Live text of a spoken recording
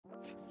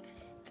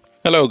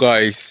Hello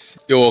guys,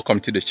 you're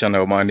welcome to the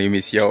channel. My name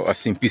is Yao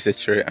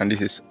Asimpisechere and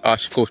this is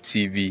ASHCo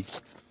TV,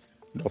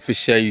 the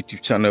official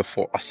YouTube channel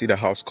for Asida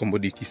House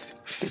Commodities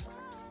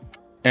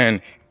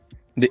and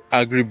the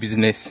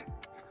Agribusiness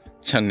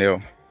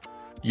channel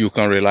you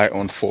can rely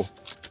on for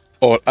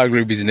all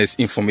agribusiness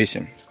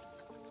information.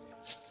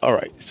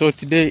 Alright, so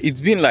today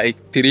it's been like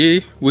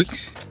 3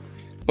 weeks,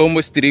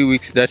 almost 3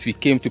 weeks that we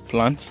came to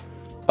plant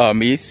our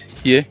maize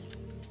here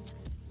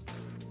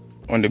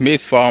on the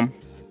maize farm.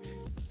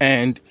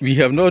 And we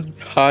have not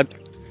had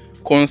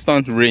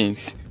constant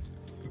rains.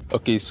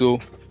 Okay, so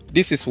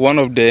this is one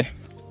of the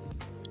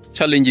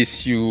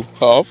challenges you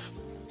have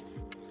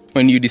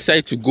when you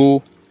decide to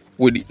go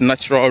with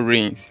natural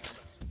rains.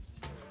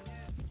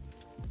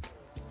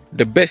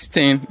 The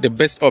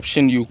best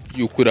option you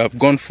could have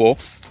gone for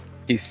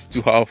is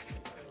to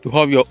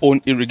have your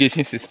own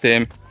irrigation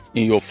system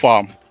in your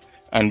farm.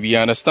 And we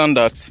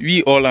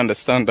all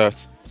understand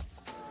that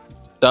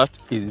that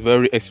is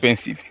very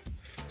expensive.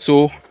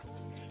 So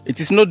it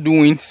is not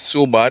doing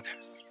so bad,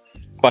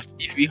 but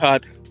if we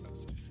had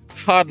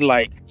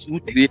like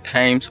 2-3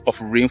 times of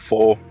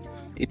rainfall,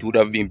 it would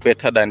have been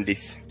better than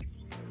this.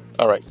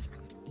 All right.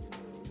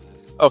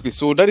 Okay,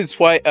 so that is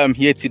why I'm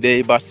here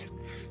today. But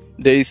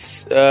there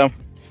is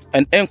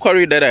an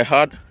inquiry that I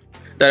had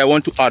that I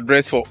want to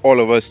address for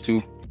all of us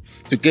to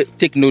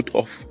take note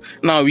of.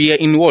 Now we are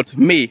in what?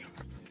 May.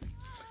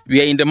 We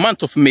are in the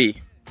month of May,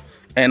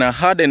 and I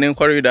had an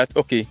inquiry that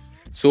okay,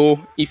 so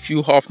if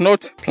you have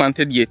not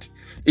planted yet,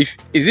 is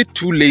it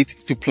too late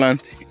to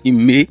plant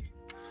in May?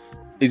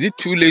 Is it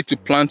too late to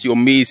plant your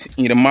maize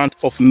in the month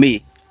of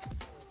May?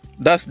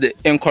 That's the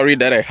inquiry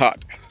that I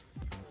had.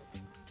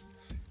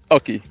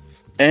 Okay,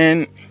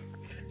 and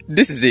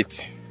this is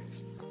it.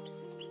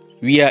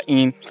 We are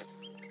in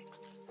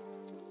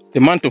the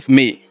month of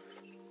May.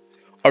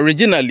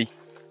 Originally,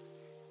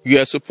 we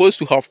are supposed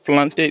to have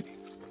planted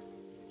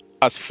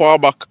as far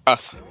back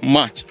as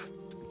March.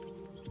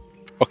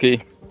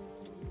 Okay,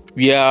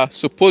 we are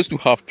supposed to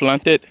have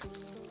planted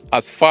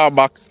as far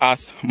back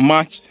as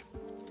March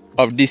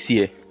of this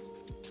year.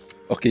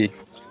 Okay,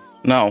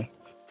 now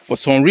for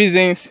some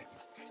reasons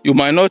you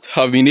might not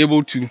have been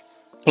able to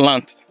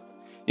plant,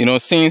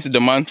 since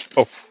the month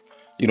of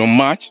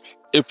March,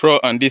 April,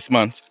 and this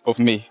month of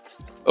May.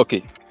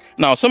 Okay,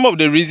 now some of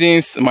the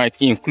reasons might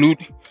include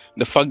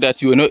the fact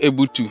that you were not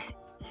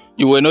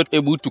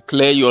able to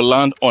clear your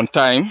land on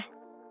time.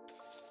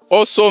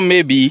 Also,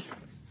 maybe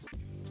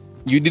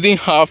you didn't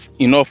have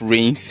enough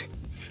rains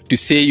to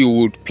say you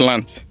would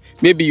plant.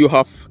 Maybe you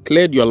have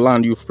cleared your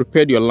land, you've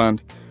prepared your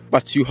land,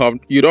 but you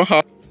don't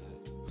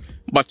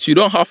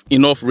have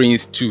enough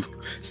rains to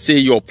say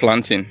you're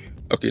planting.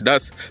 Okay,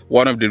 that's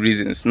one of the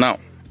reasons. Now,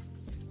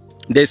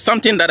 there's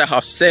something that I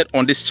have said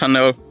on this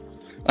channel,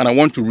 and I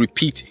want to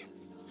repeat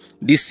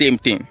this same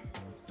thing.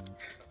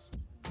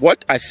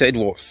 What I said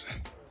was,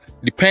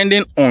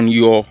 depending on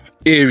your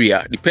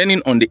area,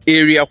 depending on the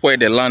area where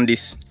the land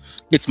is,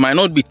 it might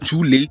not be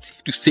too late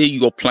to say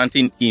you're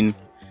planting in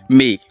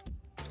May.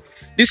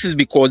 This is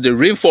because the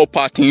rainfall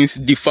patterns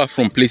differ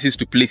from places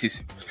to places.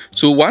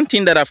 So one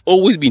thing that I've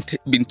always been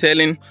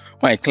telling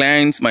my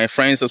clients, my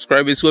friends,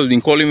 subscribers who have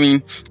been calling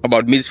me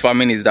about maize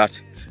farming is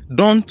that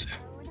don't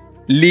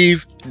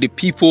leave the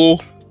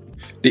people,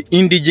 the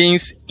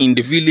indigenes in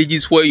the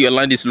villages where your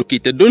land is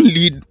located. Don't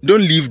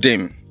leave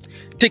them.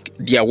 Take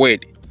their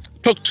word.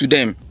 Talk to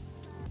them.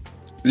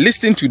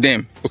 Listen to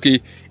them. Okay,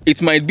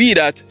 it might be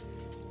that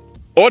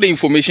all the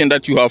information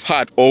that you have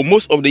had, or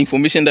most of the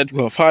information that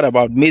you have had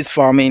about maize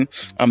farming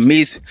and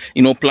maize,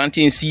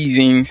 planting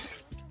seasons,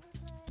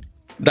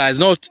 does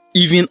not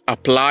even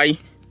apply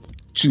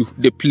to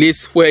the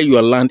place where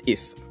your land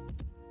is.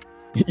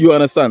 You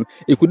understand?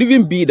 It could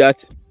even be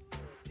that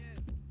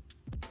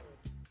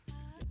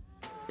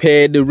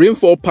per the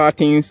rainfall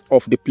patterns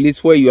of the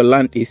place where your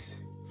land is,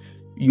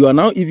 you are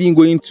now even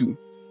going to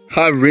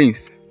have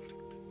rains.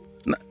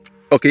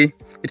 Okay,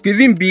 it could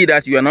even be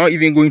that you are now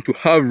even going to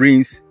have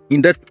rains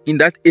in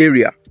that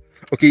area.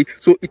 Okay,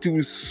 so it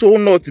will so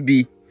not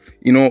be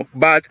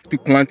bad to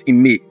plant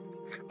in May.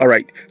 All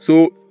right,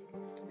 so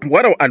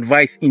what I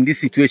advise in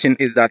this situation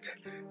is that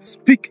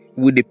speak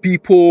with the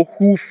people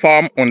who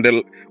farm in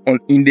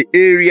the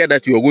area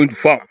that you are going to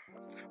farm.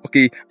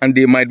 Okay, and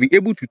they might be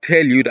able to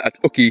tell you that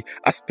okay,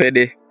 as per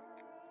the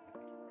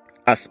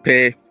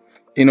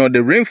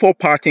rainfall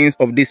patterns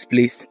of this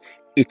place,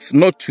 it's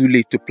not too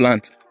late to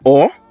plant,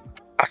 or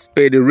as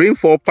per the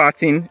rainfall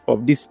pattern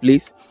of this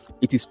place,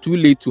 it is too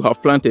late to have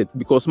planted.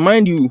 Because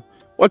mind you,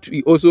 what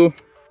we also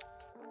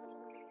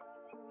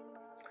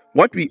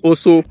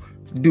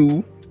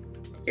do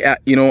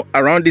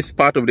around this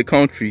part of the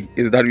country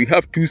is that we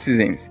have 2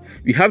 seasons.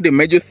 We have the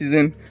major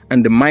season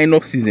and the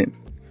minor season.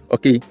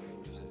 Okay,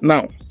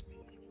 now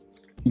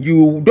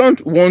you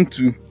don't want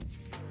to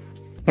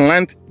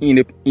plant in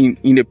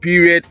a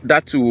period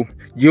that will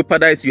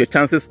jeopardize your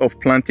chances of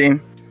planting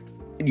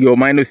your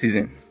minor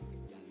season.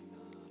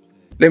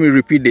 Let me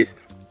repeat this.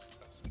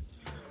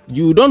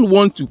 You don't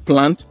want to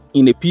plant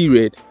in a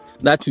period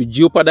that will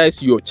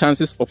jeopardize your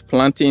chances of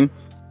planting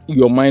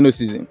your minor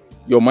season.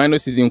 your minor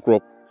season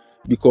crop,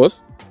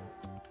 because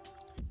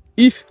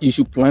if you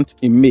should plant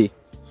in May,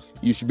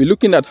 you should be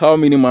looking at how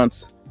many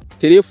months?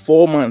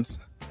 4 months,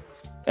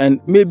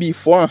 and maybe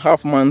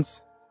 4.5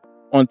 months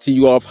until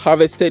you have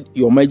harvested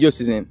your major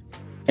season.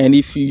 And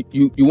if you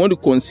want to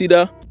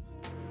consider,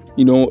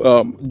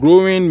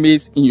 growing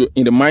maize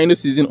in the minor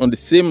season on the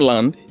same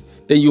land,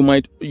 then you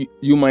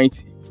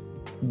might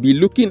be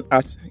looking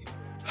at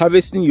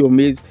harvesting your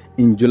maize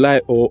in July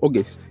or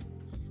August.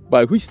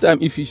 By which time,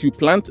 if you should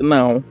plant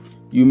now,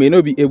 you may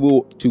not be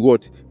able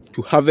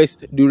to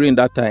harvest during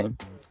that time.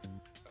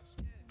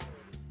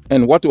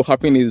 And what will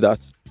happen is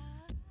that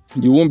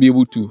you won't be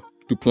able to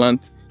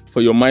plant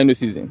for your minor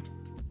season.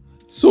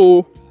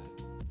 So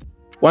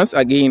once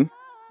again,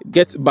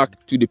 get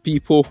back to the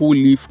people who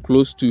live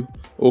close to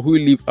or who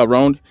live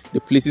around the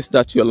places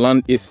that your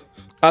land is.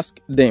 Ask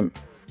them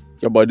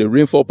about the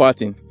rainfall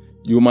pattern.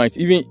 You might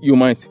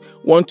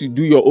want to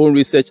do your own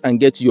research and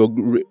get your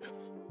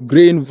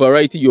grain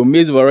variety, your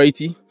maize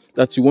variety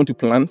that you want to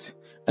plant,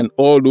 and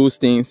all those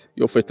things,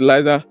 your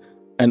fertilizer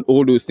and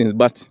all those things.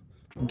 But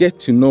get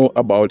to know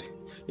about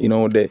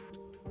the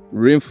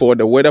rainfall,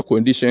 the weather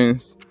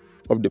conditions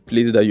of the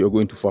place that you're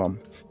going to farm.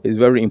 Is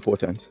very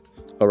important.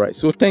 All right,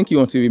 so thank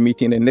you. Until we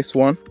meet in the next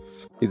one,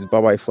 it's bye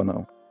bye for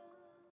now.